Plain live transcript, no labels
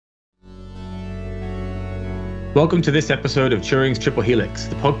Welcome to this episode of Turing's Triple Helix,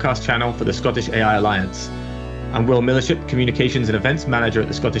 the podcast channel for the Scottish AI Alliance. I'm Will Millership, Communications and Events Manager at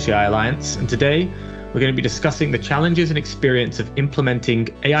the Scottish AI Alliance, and today we're going to be discussing the challenges and experience of implementing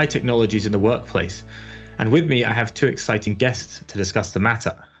AI technologies in the workplace. And with me, I have two exciting guests to discuss the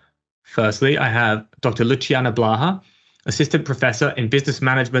matter. Firstly, I have Dr. Luciana Blaha, Assistant Professor in Business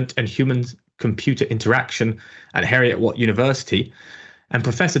Management and Human-Computer Interaction at Heriot-Watt University, and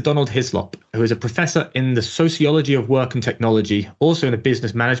Professor Donald Hislop, who is a professor in the Sociology of Work and Technology, also in the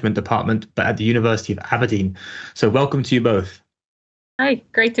Business Management Department, but at the University of Aberdeen. So welcome to you both. Hi,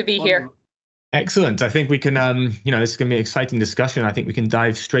 great to be here. Excellent. I think we can, this is going to be an exciting discussion. I think we can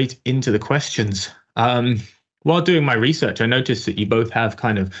dive straight into the questions. While doing my research, I noticed that you both have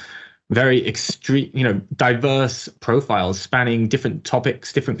kind of very extreme, diverse profiles spanning different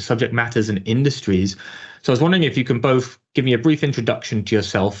topics, different subject matters and industries. So I was wondering if you can both give me a brief introduction to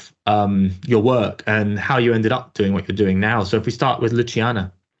yourself, your work, and how you ended up doing what you're doing now. So if we start with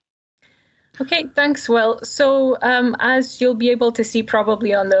Luciana. Okay, thanks, Will. So as you'll be able to see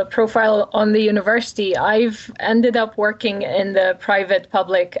probably on the profile on the university, I've ended up working in the private,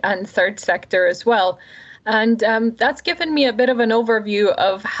 public, and third sector as well. And that's given me a bit of an overview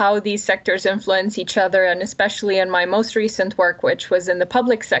of how these sectors influence each other, and especially in my most recent work, which was in the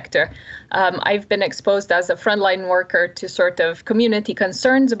public sector. I've been exposed as a frontline worker to sort of community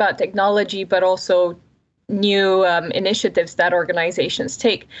concerns about technology, but also new initiatives that organizations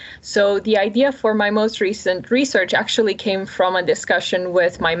take. So the idea for my most recent research actually came from a discussion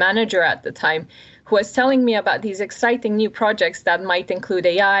with my manager at the time, who was telling me about these exciting new projects that might include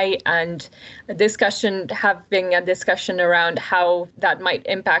AI, and having a discussion around how that might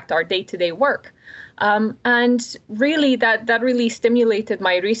impact our day-to-day work. And really, that really stimulated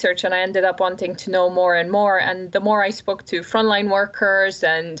my research, and I ended up wanting to know more and more. And the more I spoke to frontline workers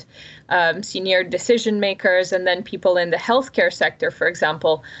and senior decision makers, and then people in the healthcare sector, for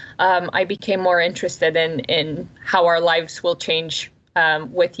example, I became more interested in how our lives will change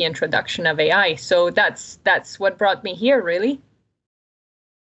with the introduction of AI. So that's what brought me here, really.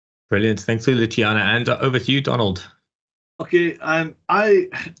 Brilliant. Thanks, Luciana. And over to you, Donald. Okay, I've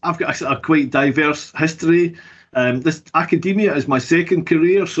got a quite diverse history. This academia is my second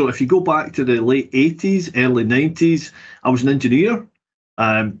career. So if you go back to the late 80s, early 90s, I was an engineer,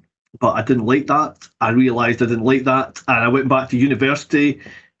 but I didn't like that. I realised I didn't like that, and I went back to university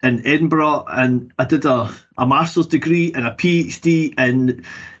in Edinburgh, and I did a master's degree and a PhD in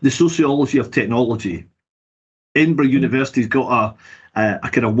the sociology of technology. Edinburgh University's got a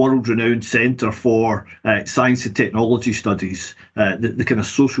kind of world-renowned centre for science and technology studies, the kind of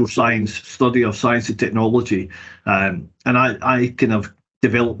social science study of science and technology. And I kind of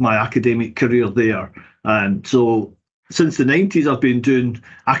developed my academic career there. So since the 90s, I've been doing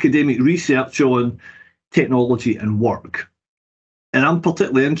academic research on technology and work. And I'm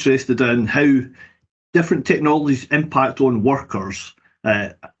particularly interested in how different technologies impact on workers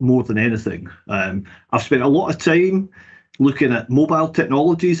more than anything. I've spent a lot of time looking at mobile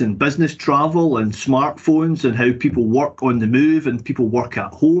technologies and business travel and smartphones and how people work on the move and people work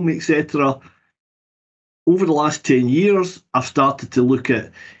at home, etc. Over the last 10 years, I've started to look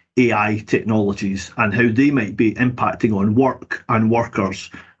at AI technologies and how they might be impacting on work and workers.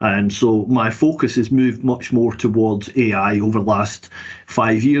 And so my focus has moved much more towards AI over the last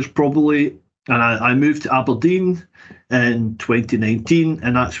 5 years, probably. And I moved to Aberdeen in 2019,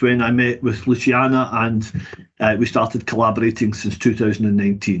 and that's when I met with Luciana, and we started collaborating since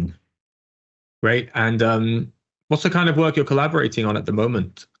 2019. Great. And what's the kind of work you're collaborating on at the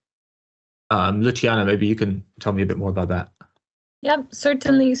moment? Luciana, maybe you can tell me a bit more about that. Yeah,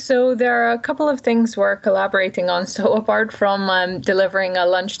 certainly. So there are a couple of things we're collaborating on. So apart from delivering a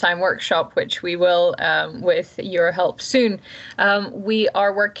lunchtime workshop, which we will with your help soon, we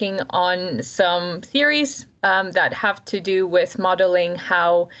are working on some theories that have to do with modeling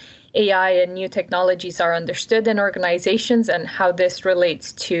how AI and new technologies are understood in organizations and how this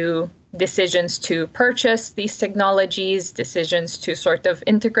relates to decisions to purchase these technologies, decisions to sort of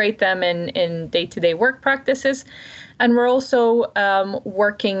integrate them in day-to-day work practices. And we're also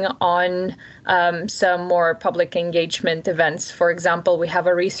working on some more public engagement events. For example, we have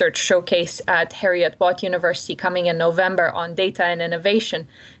a research showcase at Heriot-Watt University coming in November on data and innovation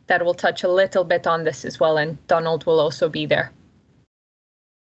that will touch a little bit on this as well, and Donald will also be there.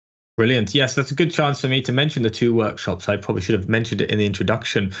 Brilliant. Yes, that's a good chance for me to mention the two workshops. I probably should have mentioned it in the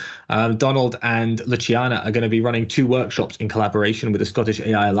introduction. Donald and Luciana are going to be running two workshops in collaboration with the Scottish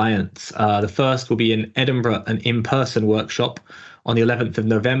AI Alliance. The first will be in Edinburgh, an in-person workshop on the 11th of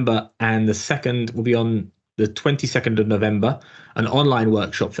November, and the second will be on the 22nd of November, an online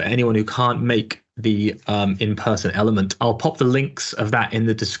workshop for anyone who can't make the in-person element. I'll pop the links of that in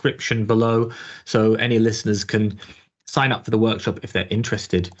the description below so any listeners can sign up for the workshop if they're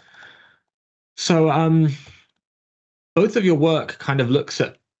interested. So both of your work kind of looks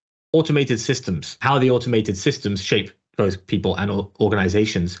at automated systems, how the automated systems shape both people and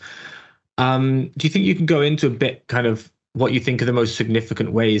organizations. Do you think you can go into a bit kind of what you think are the most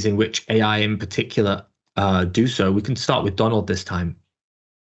significant ways in which AI in particular do so? We can start with Donald this time.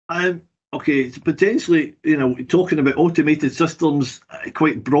 Okay, it's potentially, talking about automated systems,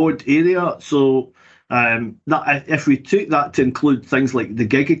 quite broad area. So that if we took that to include things like the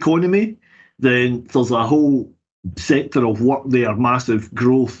gig economy, then there's a whole sector of work there, massive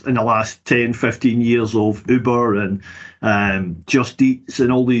growth in the last 10, 15 years of Uber and Just Eats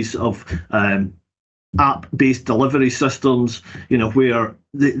and all these of app-based delivery systems, where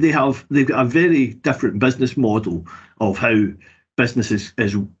they've got a very different business model of how business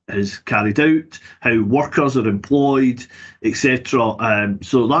is carried out, how workers are employed, etc.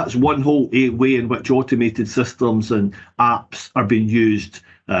 So that's one whole way in which automated systems and apps are being used.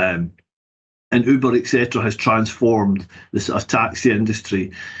 And Uber, etc., has transformed the sort of taxi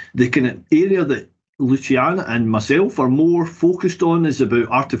industry. The kind of area that Luciana and myself are more focused on is about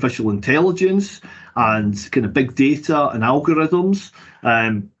artificial intelligence and kind of big data and algorithms.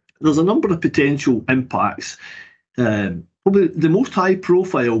 There's a number of potential impacts. Probably the most high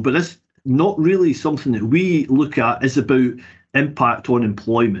profile, but it's not really something that we look at, is about impact on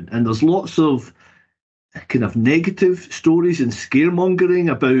employment. And there's lots of kind of negative stories and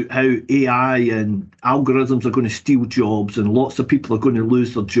scaremongering about how AI and algorithms are going to steal jobs and lots of people are going to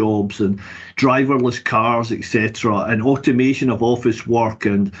lose their jobs and driverless cars, etc., and automation of office work,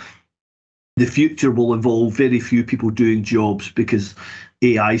 and the future will involve very few people doing jobs because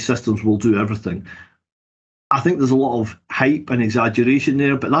AI systems will do everything. I think there's a lot of hype and exaggeration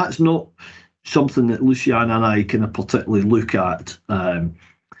there, but that's not something that Luciana and I kind of particularly look at.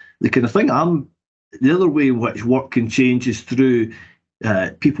 The kind of thing the other way in which work can change is through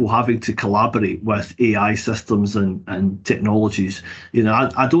people having to collaborate with AI systems and technologies.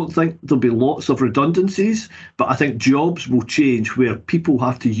 I don't think there'll be lots of redundancies, but I think jobs will change where people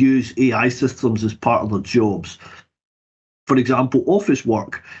have to use AI systems as part of their jobs. For example, office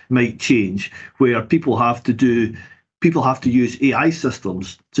work might change where people have to use AI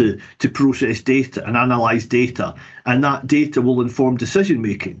systems to process data and analyze data, and that data will inform decision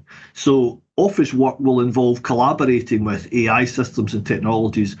making. So office work will involve collaborating with AI systems and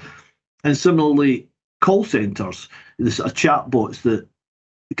technologies. And similarly, call centres, the sort of chatbots that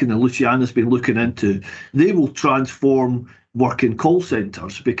kind of Luciana's been looking into, they will transform work in call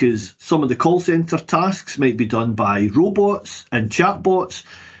centres because some of the call centre tasks might be done by robots and chatbots,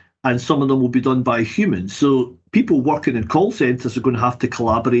 and some of them will be done by humans. So people working in call centres are going to have to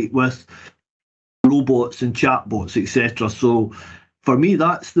collaborate with robots and chatbots, etc. So for me,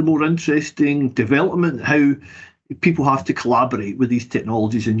 that's the more interesting development, how people have to collaborate with these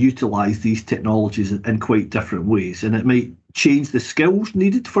technologies and utilise these technologies in quite different ways. And it might change the skills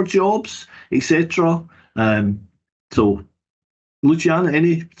needed for jobs, etc. So, Luciana,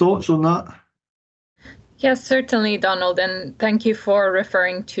 any thoughts on that? Yes, certainly, Donald, and thank you for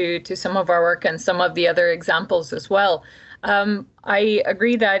referring to some of our work and some of the other examples as well. I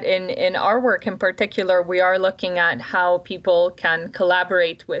agree that in our work in particular, we are looking at how people can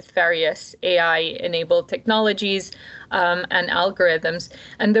collaborate with various AI-enabled technologies and algorithms.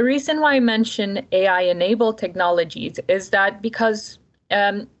 And the reason why I mention AI-enabled technologies is that because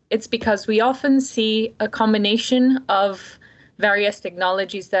we often see a combination of various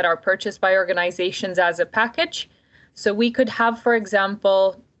technologies that are purchased by organizations as a package. So we could have, for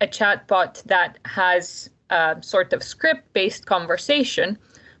example, a chatbot that has a sort of script-based conversation,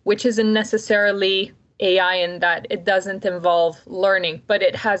 which isn't necessarily AI in that it doesn't involve learning, but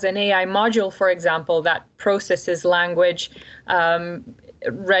it has an AI module, for example, that processes language,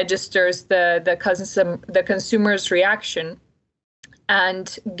 registers the consumer's reaction,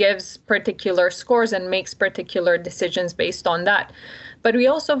 and gives particular scores and makes particular decisions based on that. But we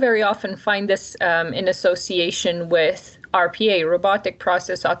also very often find this in association with RPA, robotic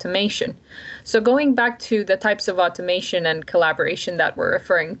process automation. So going back to the types of automation and collaboration that we're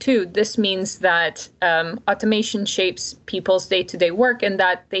referring to, this means that automation shapes people's day-to-day work and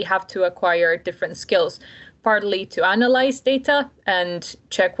that they have to acquire different skills, partly to analyze data and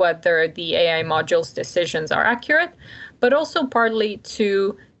check whether the AI module's decisions are accurate, but also partly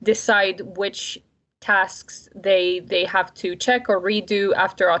to decide which tasks they have to check or redo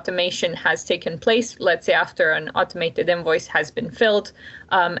after automation has taken place, let's say after an automated invoice has been filled,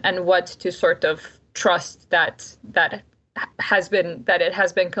 and what to sort of trust that has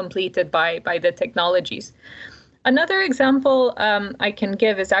been completed by the technologies. Another example I can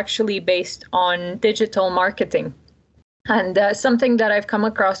give is actually based on digital marketing. And something that I've come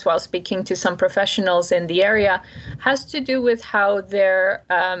across while speaking to some professionals in the area has to do with how their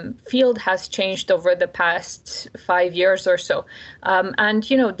field has changed over the past 5 years or so. And,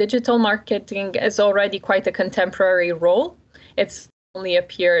 digital marketing is already quite a contemporary role. It's only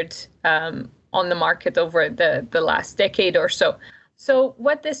appeared on the market over the last decade or so. So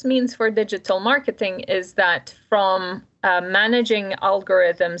what this means for digital marketing is that from managing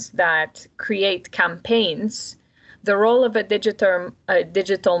algorithms that create campaigns, the role of a digital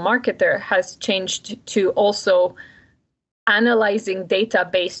marketer has changed to also analyzing data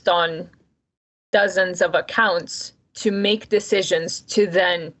based on dozens of accounts to make decisions to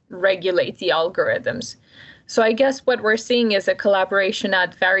then regulate the algorithms. So I guess what we're seeing is a collaboration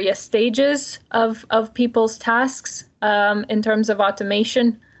at various stages of people's tasks in terms of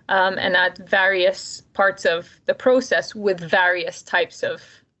automation and at various parts of the process with various types of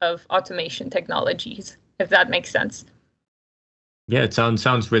automation technologies, if that makes sense. Yeah, it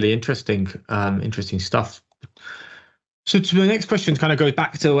sounds really interesting. Interesting stuff. So to the next question kind of goes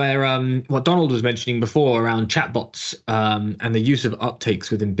back to where what Donald was mentioning before around chatbots and the use of uptakes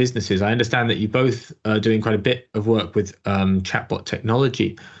within businesses. I understand that you both are doing quite a bit of work with chatbot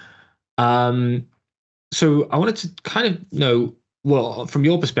technology. So I wanted to kind of know, well, from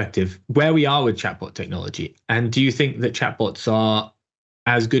your perspective, where we are with chatbot technology, and do you think that chatbots are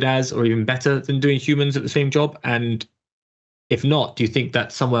as good as or even better than doing humans at the same job? And if not, do you think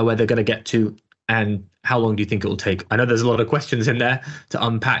that's somewhere where they're going to get to, and how long do you think it will take? I know there's a lot of questions in there to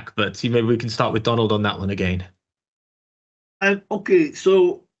unpack, but maybe we can start with Donald on that one again. Okay,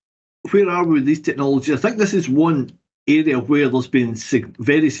 so where are we with these technologies? I think this is one area where there's been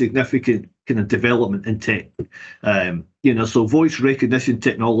very significant kind of development in tech. So voice recognition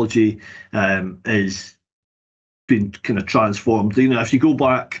technology is been kind of transformed. If you go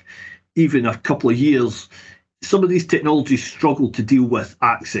back even a couple of years, some of these technologies struggle to deal with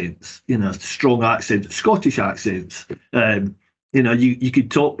accents, strong accents, Scottish accents. You could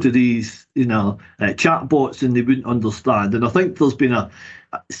talk to these, chatbots and they wouldn't understand. And I think there's been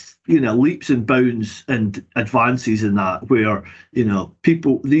leaps and bounds and advances in that where,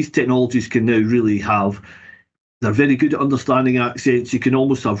 these technologies can now really they're very good at understanding accents. You can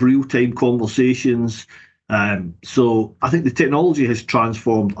almost have real-time conversations. So I think the technology has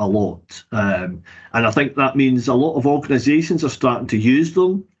transformed a lot. And I think that means a lot of organizations are starting to use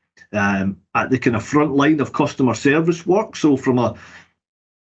them at the kind of front line of customer service work. So from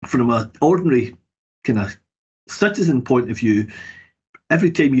an ordinary kind of citizen point of view,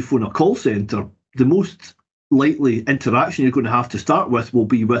 every time you phone a call centre, the most likely interaction you're going to have to start with will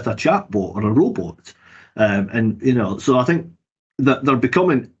be with a chatbot or a robot. So I think that they're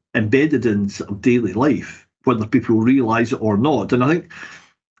becoming embedded in sort of daily life, whether people realise it or not. And I think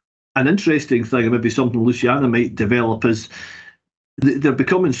an interesting thing, and maybe something Luciana might develop, is they're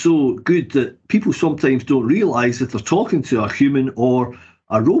becoming so good that people sometimes don't realise that they're talking to a human or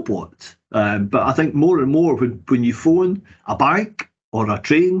a robot. But I think more and more when you phone a bank or a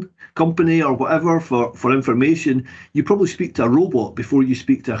train company or whatever for information, you probably speak to a robot before you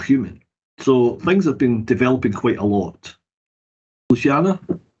speak to a human. So things have been developing quite a lot. Luciana?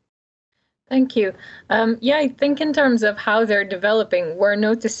 Thank you. I think in terms of how they're developing, we're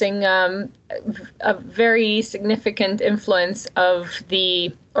noticing a very significant influence of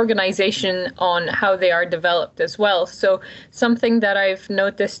the organization on how they are developed as well. So something that I've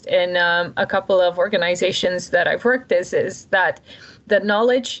noticed in a couple of organizations that I've worked is that the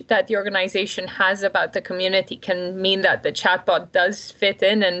knowledge that the organization has about the community can mean that the chatbot does fit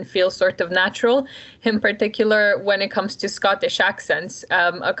in and feel sort of natural. In particular, when it comes to Scottish accents,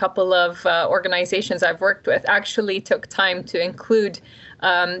 a couple of organizations I've worked with actually took time to include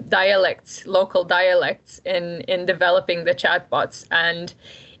local dialects in developing the chatbots. And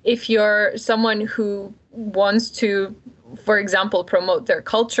if you're someone who wants to, for example, promote their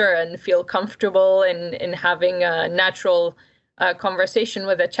culture and feel comfortable in having a natural conversation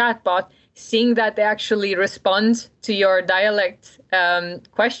with a chatbot, seeing that they actually respond to your dialect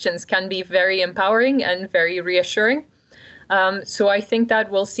questions can be very empowering and very reassuring. So I think that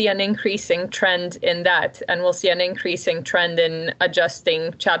we'll see an increasing trend in that, and we'll see an increasing trend in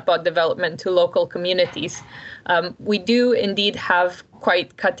adjusting chatbot development to local communities. We do indeed have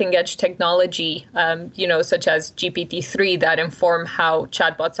quite cutting edge technology, such as GPT-3 that inform how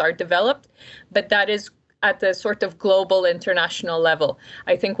chatbots are developed, but that is at the sort of global international level.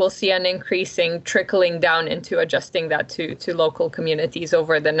 I think we'll see an increasing trickling down into adjusting that to local communities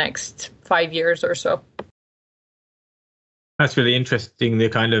over the next 5 years or so. That's really interesting. The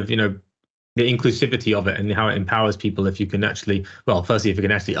kind of, the inclusivity of it and how it empowers people. If you can actually, well, firstly, if it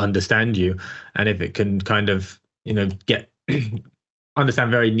can actually understand you, and if it can kind of, get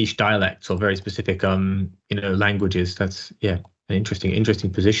understand very niche dialects or very specific, languages. That's an interesting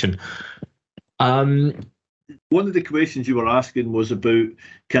position. One of the questions you were asking was about,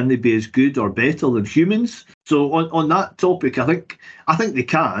 can they be as good or better than humans? So on that topic, I think they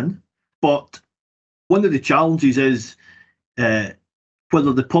can, but one of the challenges is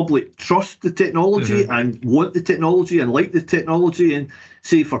whether the public trust the technology and want the technology and like the technology. And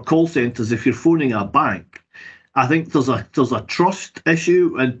say for call centres, if you're phoning a bank, I think there's a trust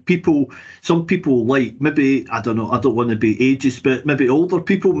issue, and some people, like, maybe, I don't know, I don't want to be ageist, but maybe older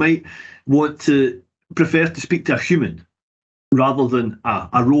people might want to prefer to speak to a human rather than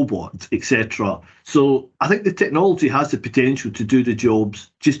a robot, etc. So I think the technology has the potential to do the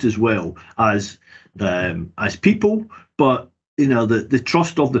jobs just as well as people, but the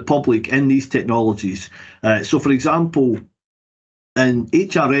trust of the public in these technologies. So, for example, in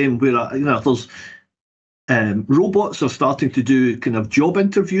HRM, where there's robots are starting to do kind of job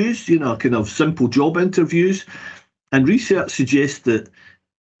interviews, kind of simple job interviews, and research suggests that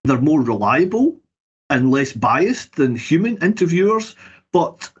they're more reliable and less biased than human interviewers,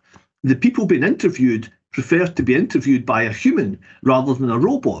 but the people being interviewed prefer to be interviewed by a human rather than a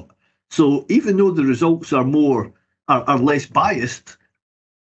robot. So even though the results are less biased,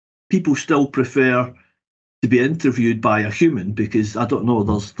 people still prefer to be interviewed by a human because, I don't know,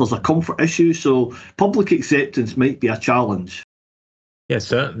 there's a comfort issue. So public acceptance might be a challenge. Yes,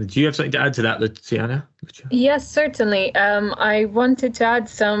 certainly. Do you have something to add to that, Luciana? Yes, certainly. I wanted to add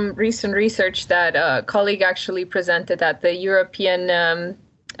some recent research that a colleague actually presented at the European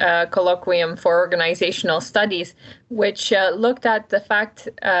Colloquium for Organizational Studies, which looked at the fact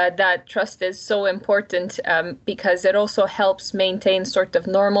that trust is so important because it also helps maintain sort of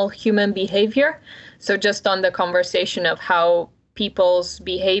normal human behavior. So just on the conversation of how people's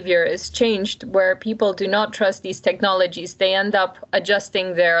behavior is changed, where people do not trust these technologies, they end up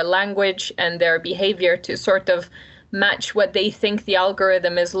adjusting their language and their behavior to sort of match what they think the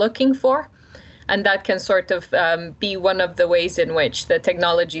algorithm is looking for. And that can sort of be one of the ways in which the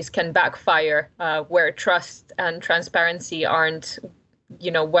technologies can backfire, where trust and transparency aren't,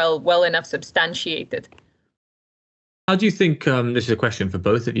 well enough substantiated. How do you think, this is a question for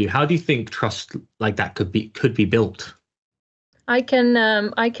both of you, how do you think trust like that could be built? I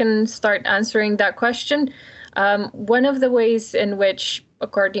can start answering that question. One of the ways in which,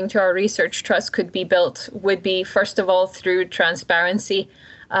 according to our research, trust could be built would be, first of all, through transparency.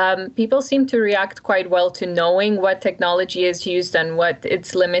 People seem to react quite well to knowing what technology is used and what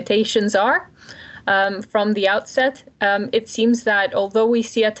its limitations are. From the outset, it seems that although we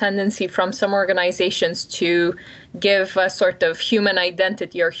see a tendency from some organizations to give a sort of human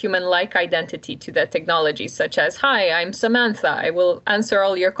identity or human-like identity to the technology, such as, "Hi, I'm Samantha, I will answer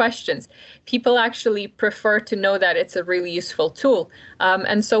all your questions," people actually prefer to know that it's a really useful tool.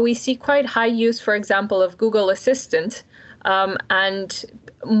 And so we see quite high use, for example, of Google Assistant, and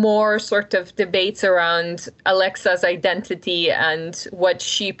more sort of debates around Alexa's identity and what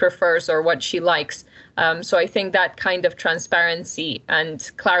she prefers or what she likes. So I think that kind of transparency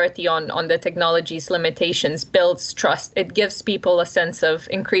and clarity on the technology's limitations builds trust. It gives people a sense of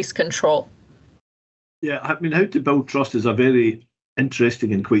increased control. Yeah, I mean, how to build trust is a very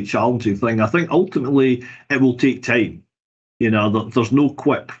interesting and quite challenging thing. I think ultimately it will take time. There's no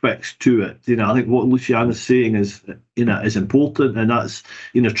quick fix to it. I think what Luciana's saying is important, and that's,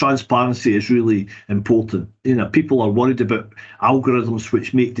 transparency is really important. People are worried about algorithms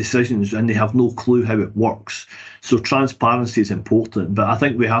which make decisions and they have no clue how it works. So transparency is important, but I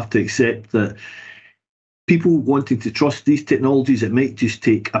think we have to accept that people wanting to trust these technologies, it might just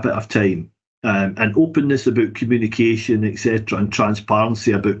take a bit of time. And openness about communication, etc., and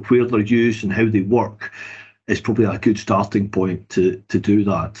transparency about where they're used and how they work is probably a good starting point to do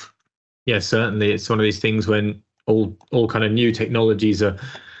that. Yeah, certainly. It's one of these things when all kind of new technologies are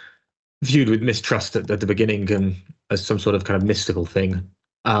viewed with mistrust at the beginning and as some sort of kind of mystical thing.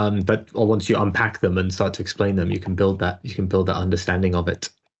 But once you unpack them and start to explain them, you can build that understanding of it.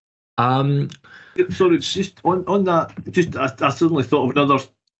 Sorry, just on that, I suddenly thought of another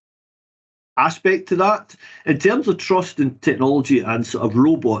aspect to that. In terms of trust in technology and sort of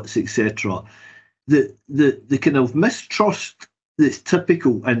robots, etc., the kind of mistrust that's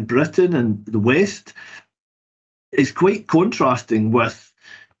typical in Britain and the West is quite contrasting with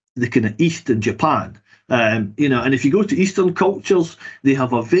the kind of East and Japan. And if you go to Eastern cultures, they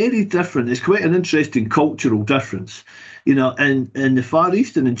have a very different, it's quite an interesting cultural difference. In the Far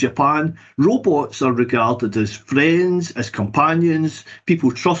East and in Japan, robots are regarded as friends, as companions.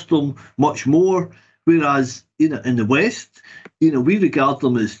 People trust them much more. Whereas, in the West, we regard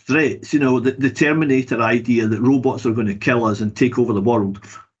them as threats. The Terminator idea that robots are going to kill us and take over the world.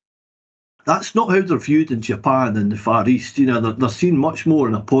 That's not how they're viewed in Japan and the Far East. They're seen much more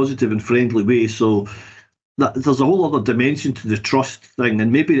in a positive and friendly way. So there's a whole other dimension to the trust thing,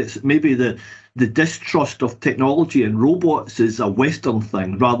 and maybe the distrust of technology and robots is a Western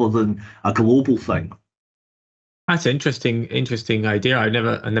thing rather than a global thing. That's an interesting idea. I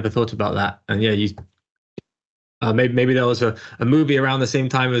never thought about that. And yeah, maybe there was a movie around the same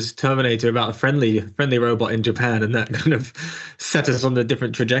time as Terminator about a friendly robot in Japan, and that kind of set us on the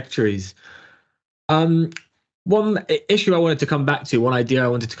different trajectories. One issue I wanted to come back to, one idea I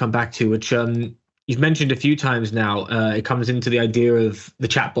wanted to come back to, which you've mentioned a few times now, it comes into the idea of the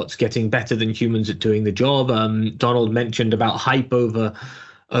chatbots getting better than humans at doing the job. Donald mentioned about hype over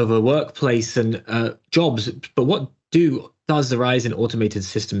workplace and jobs, but what does the rise in automated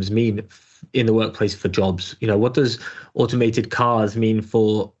systems mean in the workplace for jobs? What does automated cars mean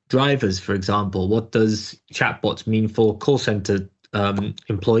for drivers, for example? What does chatbots mean for call center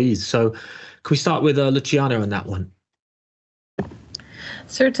employees? So can we start with Luciana on that one?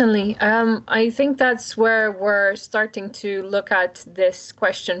 Certainly. I think that's where we're starting to look at this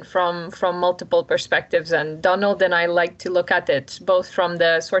question from multiple perspectives. And Donald and I like to look at it both from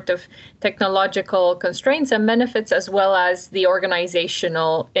the sort of technological constraints and benefits, as well as the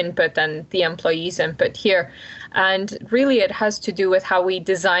organizational input and the employees' input here. And really, it has to do with how we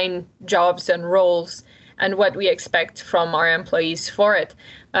design jobs and roles and what we expect from our employees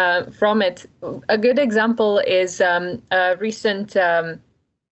from it. A good example is a recent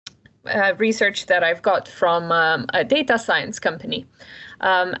research that I've got from a data science company.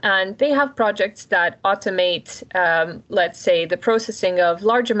 And they have projects that automate, let's say, the processing of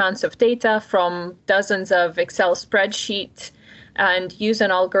large amounts of data from dozens of Excel spreadsheets, and use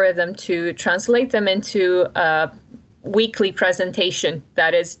an algorithm to translate them into a weekly presentation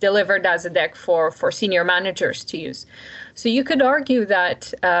that is delivered as a deck for senior managers to use. So you could argue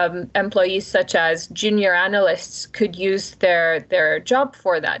that employees such as junior analysts could use their job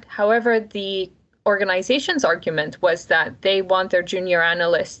for that. However, the organization's argument was that they want their junior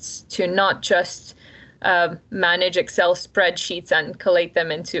analysts to not just manage Excel spreadsheets and collate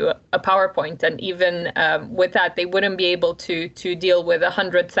them into a PowerPoint. And even with that, they wouldn't be able to deal with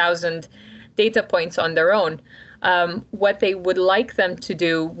 100,000 data points on their own. What they would like them to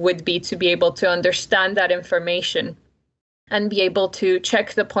do would be to be able to understand that information and be able to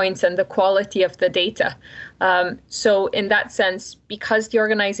check the points and the quality of the data. So in that sense, because the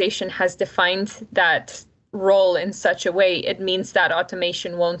organization has defined that role in such a way, it means that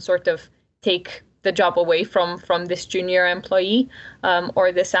automation won't sort of take the job away from this junior employee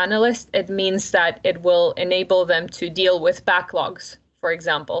or this analyst. It means that it will enable them to deal with backlogs, for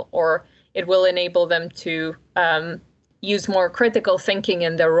example, or it will enable them to use more critical thinking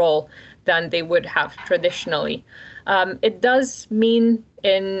in their role than they would have traditionally. It does mean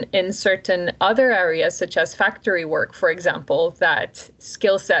in certain other areas, such as factory work, for example, that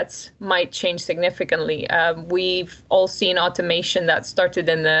skill sets might change significantly. We've all seen automation that started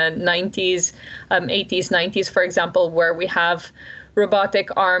in the 90s, 80s, 90s, for example, where we have robotic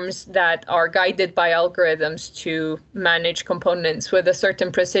arms that are guided by algorithms to manage components with a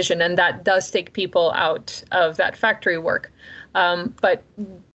certain precision, and that does take people out of that factory work. But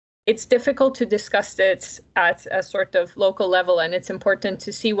it's difficult to discuss it at a sort of local level, and it's important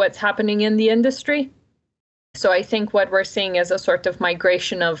to see what's happening in the industry. So I think what we're seeing is a sort of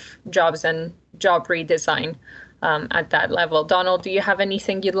migration of jobs and job redesign at that level. Donald, do you have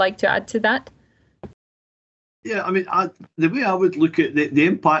anything you'd like to add to that? Yeah, I mean, the way I would look at the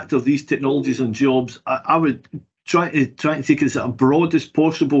impact of these technologies on jobs, I would try to take it as a broadest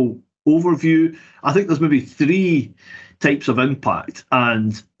possible overview. I think there's maybe three types of impact,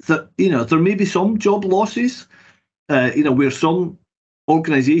 and there may be some job losses, where some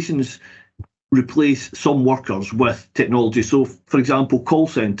organisations replace some workers with technology. So, for example, call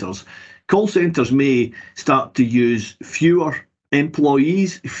centres may start to use fewer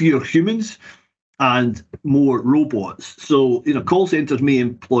employees, fewer humans, and more robots. So, call centres may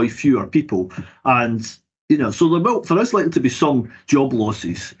employ fewer people, and so there is likely to be some job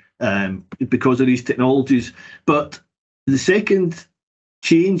losses because of these technologies. But the second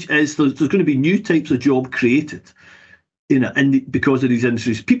change is there's going to be new types of job created, because of these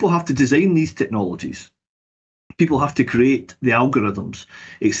industries. People have to design these technologies. people have to create the algorithms,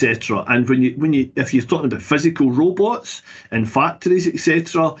 etc. And if you're talking about physical robots in factories,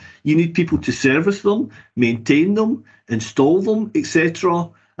 etc., you need people to service them, maintain them, install them, etc.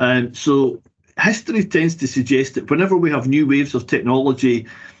 And so history tends to suggest that whenever we have new waves of technology,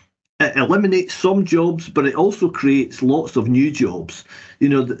 it eliminates some jobs, but it also creates lots of new jobs.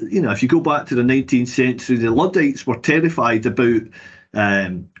 If you go back to the 19th century, the Luddites were terrified about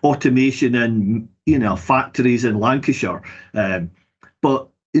automation in factories in Lancashire, but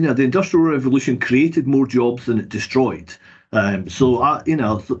the Industrial Revolution created more jobs than it destroyed. So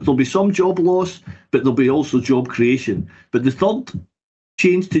there'll be some job loss, but there'll be also job creation. But the third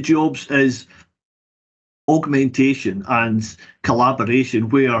change to jobs is augmentation and collaboration,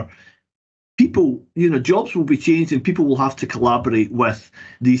 where people, jobs will be changed and people will have to collaborate with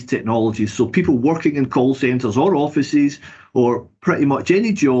these technologies. So people working in call centres or offices or pretty much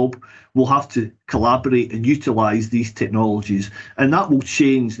any job will have to collaborate and utilise these technologies. And that will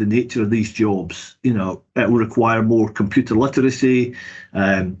change the nature of these jobs. It will require more computer literacy,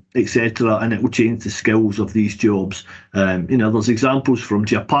 etc. And it will change the skills of these jobs. There's examples from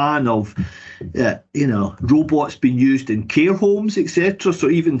Japan of robots being used in care homes, etc. So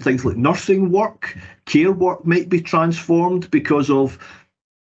even things like nursing work, care work might be transformed because of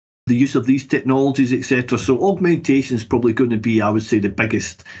the use of these technologies, etc. So augmentation is probably going to be, I would say, the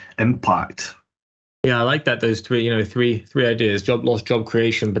biggest impact. Yeah, I like that. Those three ideas: job loss, job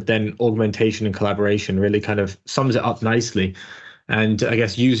creation, but then augmentation and collaboration really kind of sums it up nicely. And I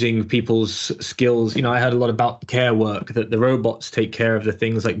guess using people's skills, I heard a lot about care work, that the robots take care of the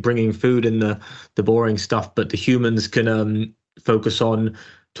things like bringing food and the boring stuff, but the humans can focus on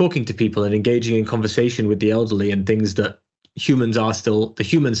talking to people and engaging in conversation with the elderly and things that humans are still the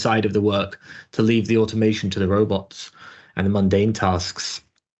human side of the work, to leave the automation to the robots and the mundane tasks.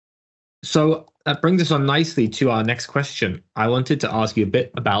 So that brings us on nicely to our next question. I wanted to ask you a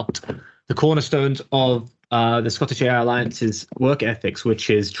bit about the cornerstones of the Scottish AI Alliance's work ethics, which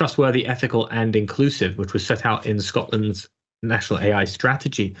is trustworthy, ethical, and inclusive, which was set out in Scotland's National AI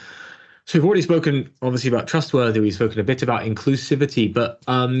Strategy. So we've already spoken, obviously, about trustworthy. We've spoken a bit about inclusivity, but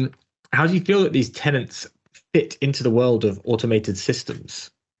how do you feel that these tenets fit into the world of automated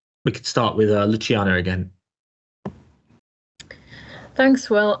systems? We could start with Luciana again. Thanks,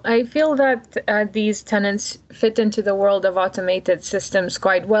 Will. I feel that these tenets fit into the world of automated systems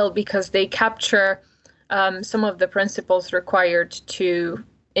quite well because they capture some of the principles required to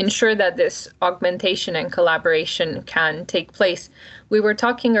ensure that this augmentation and collaboration can take place. We were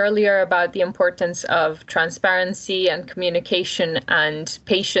talking earlier about the importance of transparency and communication and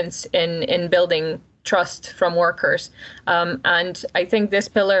patience in building trust from workers. And I think this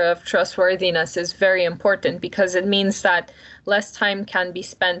pillar of trustworthiness is very important because it means that less time can be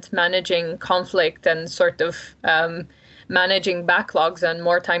spent managing conflict and sort of managing backlogs, and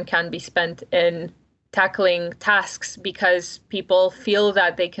more time can be spent in tackling tasks because people feel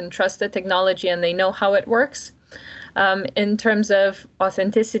that they can trust the technology and they know how it works. In terms of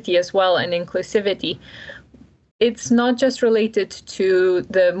authenticity as well and inclusivity, it's not just related to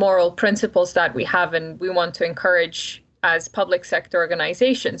the moral principles that we have and we want to encourage as public sector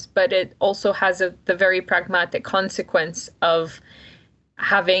organizations, but it also has the very pragmatic consequence of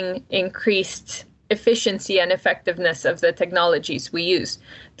having increased efficiency and effectiveness of the technologies we use.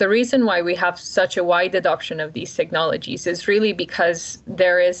 The reason why we have such a wide adoption of these technologies is really because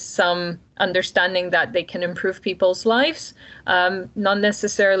there is some understanding that they can improve people's lives, not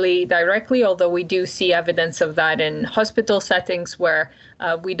necessarily directly, although we do see evidence of that in hospital settings where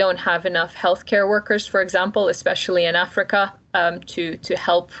we don't have enough healthcare workers, for example, especially in Africa, to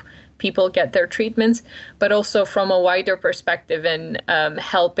help people get their treatments, but also from a wider perspective in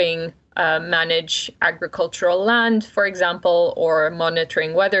helping manage agricultural land, for example, or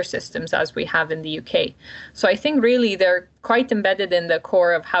monitoring weather systems as we have in the UK. So I think really they're quite embedded in the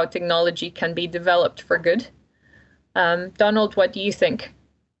core of how technology can be developed for good. Donald, what do you think?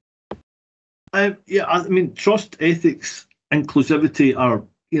 Yeah, I mean, trust, ethics, inclusivity are,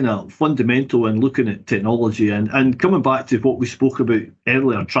 fundamental in looking at technology. And coming back to what we spoke about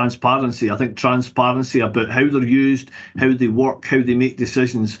earlier, transparency, I think transparency about how they're used, how they work, how they make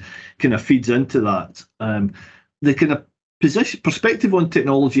decisions kind of feeds into that. The kind of perspective on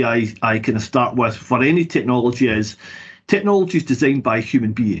technology I kind of start with for any technology is designed by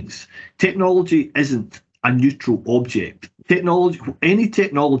human beings. Technology isn't a neutral object. Any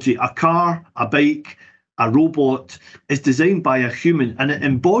technology, a car, a bike, a robot, is designed by a human, and it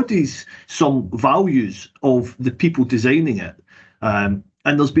embodies some values of the people designing it. And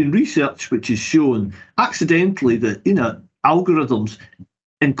there's been research which has shown accidentally that algorithms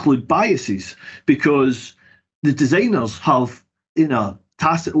include biases because the designers have,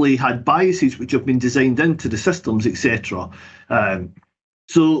 tacitly had biases which have been designed into the systems, etc.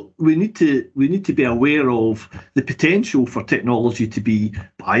 So we need to be aware of the potential for technology to be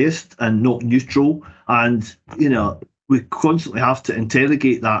biased and not neutral, and we constantly have to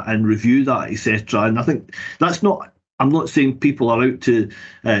interrogate that and review that, etc. And I think that's not. I'm not saying people are out to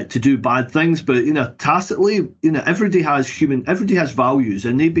do bad things, but tacitly, everybody has values,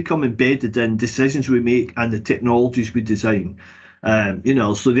 and they become embedded in decisions we make and the technologies we design.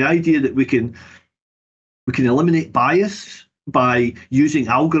 So the idea that we can eliminate bias by using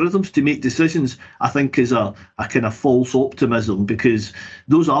algorithms to make decisions, I think is a kind of false optimism, because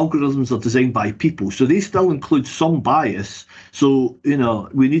those algorithms are designed by people, so they still include some bias. So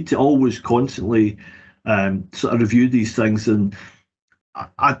we need to always constantly sort of review these things. And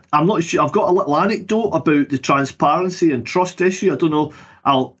I'm not sure. I've got a little anecdote about the transparency and trust issue. I don't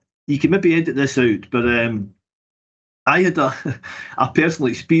know. You can maybe edit this out, but I had a personal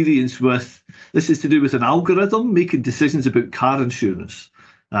experience with this. Is to do with an algorithm making decisions about car insurance.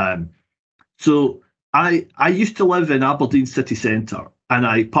 So I used to live in Aberdeen city centre, and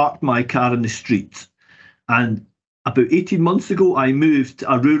I parked my car in the street. And about 18 months ago, I moved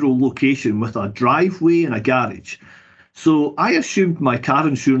to a rural location with a driveway and a garage. So I assumed my car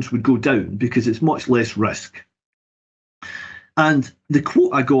insurance would go down because it's much less risk. And the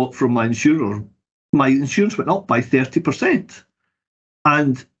quote I got from my insurance went up by 30%.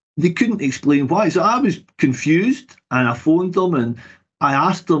 And they couldn't explain why. So I was confused, and I phoned them and I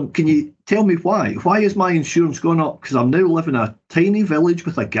asked them, can you tell me why? Why is my insurance gone up? Because I'm now living in a tiny village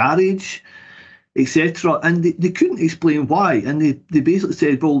with a garage, etc. And they couldn't explain why. And they basically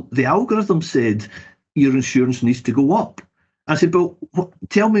said, well, the algorithm said your insurance needs to go up. I said, well,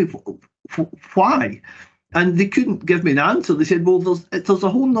 tell me why? And they couldn't give me an answer. They said, well, there's a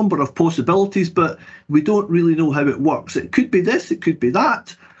whole number of possibilities, but we don't really know how it works. It could be this, it could be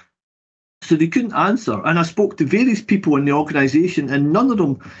that. So they couldn't answer. And I spoke to various people in the organisation, and none of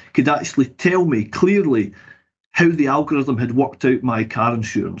them could actually tell me clearly how the algorithm had worked out my car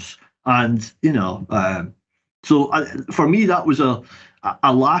insurance. And, so for me, that was a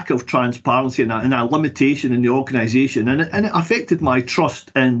lack of transparency and a limitation in the organisation. And it affected my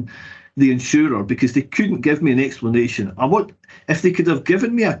trust in the insurer, because they couldn't give me an explanation. If they could have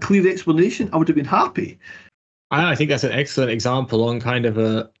given me a clear explanation, I would have been happy. I think that's an excellent example on kind of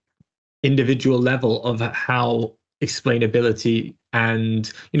a individual level of how explainability,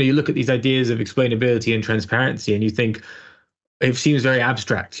 and you look at these ideas of explainability and transparency, and you think, it seems very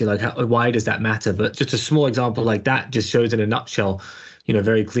abstract. You're like, why does that matter? But just a small example like that just shows in a nutshell,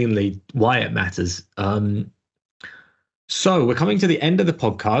 very cleanly why it matters. So we're coming to the end of the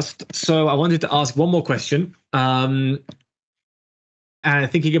podcast. So I wanted to ask one more question, and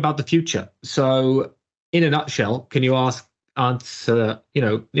thinking about the future. So in a nutshell, can you answer,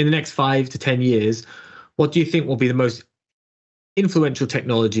 in the next 5 to 10 years, what do you think will be the most influential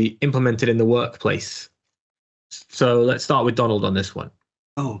technology implemented in the workplace? So let's start with Donald on this one.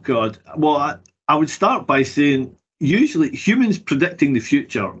 Oh, God. Well, I would start by saying, usually humans predicting the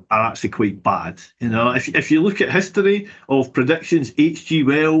future are actually quite bad. If you look at history of predictions, H.G.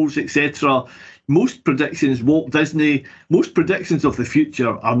 Wells, etc., most predictions, Walt Disney, most predictions of the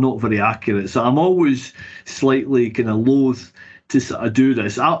future are not very accurate. So I'm always slightly kind of loath to sort of do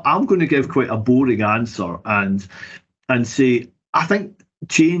this. I'm going to give quite a boring answer and say, I think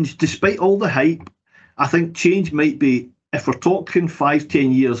change, despite all the hype, I think change might be, if we're talking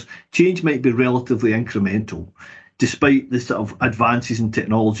 5-10 years, change might be relatively incremental, despite the sort of advances in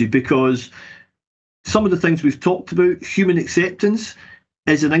technology, because some of the things we've talked about, human acceptance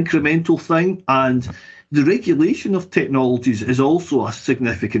is an incremental thing, and the regulation of technologies is also a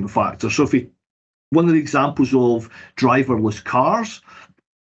significant factor. So one of the examples of driverless cars,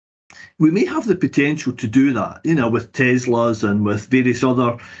 we may have the potential to do that, with Teslas and with various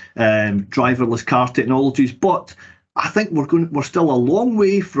other driverless car technologies. But I think we're still a long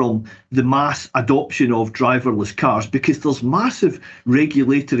way from the mass adoption of driverless cars, because there's massive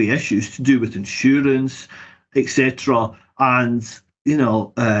regulatory issues to do with insurance, etc. And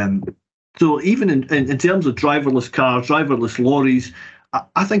so even in terms of driverless cars, driverless lorries,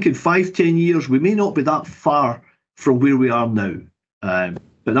 I think in 5-10 years we may not be that far from where we are now.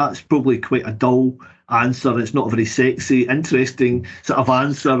 But that's probably quite a dull answer. It's not a very sexy, interesting sort of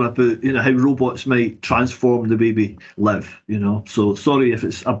answer about how robots might transform the way we live. So sorry if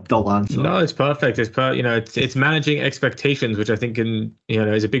it's a dull answer. No, it's perfect. It's managing expectations, which I think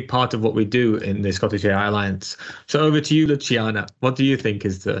is a big part of what we do in the Scottish AI Alliance. So over to you, Luciana. What do you think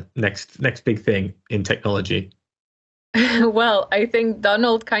is the next big thing in technology? Well, I think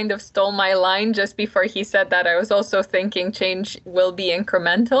Donald kind of stole my line just before he said that. I was also thinking change will be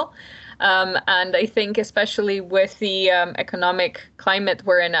incremental. And I think especially with the economic climate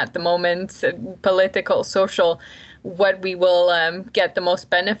we're in at the moment, political, social, what we will get the most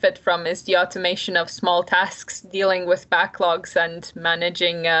benefit from is the automation of small tasks, dealing with backlogs and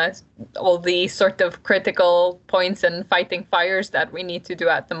managing all the sort of critical points and fighting fires that we need to do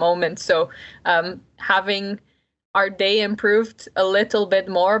at the moment. So having our day improved a little bit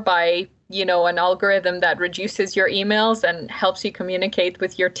more by, an algorithm that reduces your emails and helps you communicate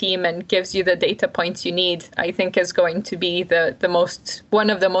with your team and gives you the data points you need, I think is going to be one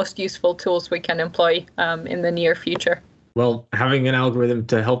of the most useful tools we can employ in the near future. Well, having an algorithm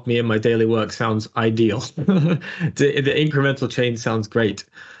to help me in my daily work sounds ideal. The incremental change sounds great.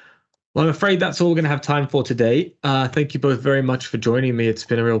 Well, I'm afraid that's all we're going to have time for today. Thank you both very much for joining me. It's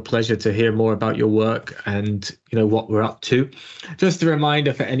been a real pleasure to hear more about your work and what we're up to. Just a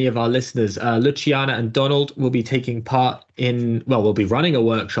reminder for any of our listeners, Luciana and Donald will be taking part will be running a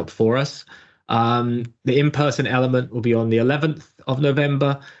workshop for us. The in-person element will be on the 11th of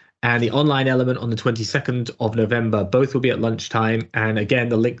November and the online element on the 22nd of November. Both will be at lunchtime. And again,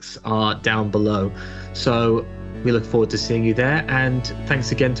 the links are down below. So we look forward to seeing you there. And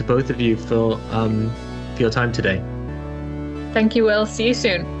thanks again to both of you for your time today. Thank you, Will. See you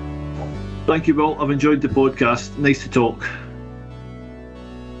soon. Thank you, Will. I've enjoyed the podcast. Nice to talk.